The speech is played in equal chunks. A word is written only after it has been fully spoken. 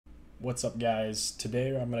What's up, guys? Today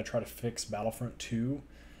I'm going to try to fix Battlefront 2.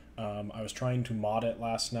 I was trying to mod it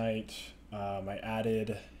last night. I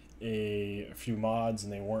added a few mods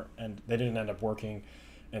and they didn't end up working.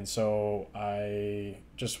 And so I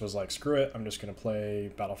just was like, screw it, I'm just going to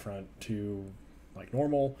play Battlefront 2 like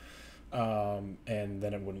normal. And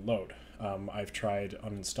then it wouldn't load. I've tried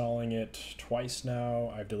uninstalling it twice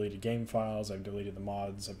now. I've deleted game files, I've deleted the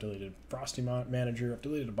mods, I've deleted Frosty Manager, I've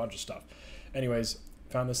deleted a bunch of stuff. Anyways,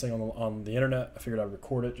 found this thing on the internet. I figured I'd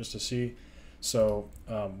record it just to see. So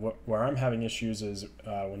where I'm having issues is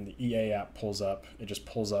when the EA app pulls up, it just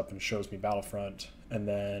pulls up and shows me Battlefront and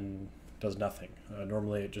then does nothing.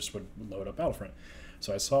 Normally it just would load up Battlefront.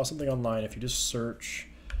 So I saw something online. If you just search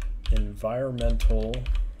environmental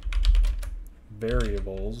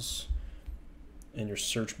variables in your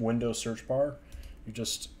Windows search bar, you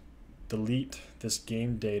just delete this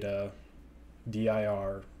game data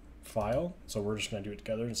dir file. So we're just going to do it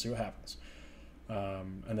together and see what happens.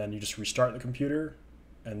 And then you just restart the computer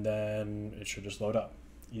and then it should just load up.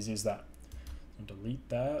 Easy as that. So delete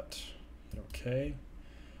that. Hit OK.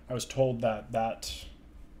 I was told that that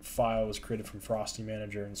file was created from Frosty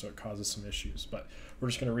Manager and so it causes some issues. But we're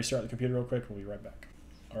just going to restart the computer real quick. We'll be right back.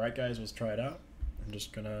 All right, guys, let's try it out. I'm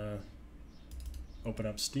just going to open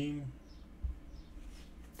up Steam.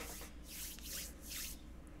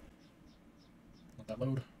 Let that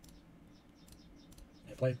load.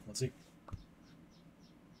 Hit play. Let's see.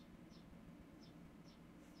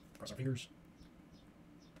 Cross our fingers.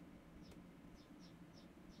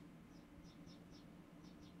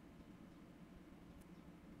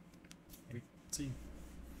 Maybe. Let's see.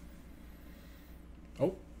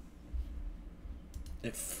 Oh.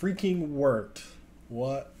 It freaking worked.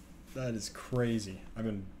 What? That is crazy. I've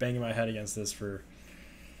been banging my head against this for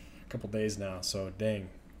a couple days now, so dang.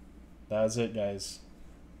 That's it, guys.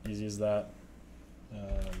 Easy as that.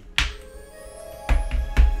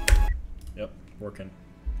 Yep, working.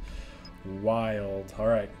 Wild. All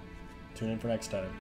right. Tune in for next time.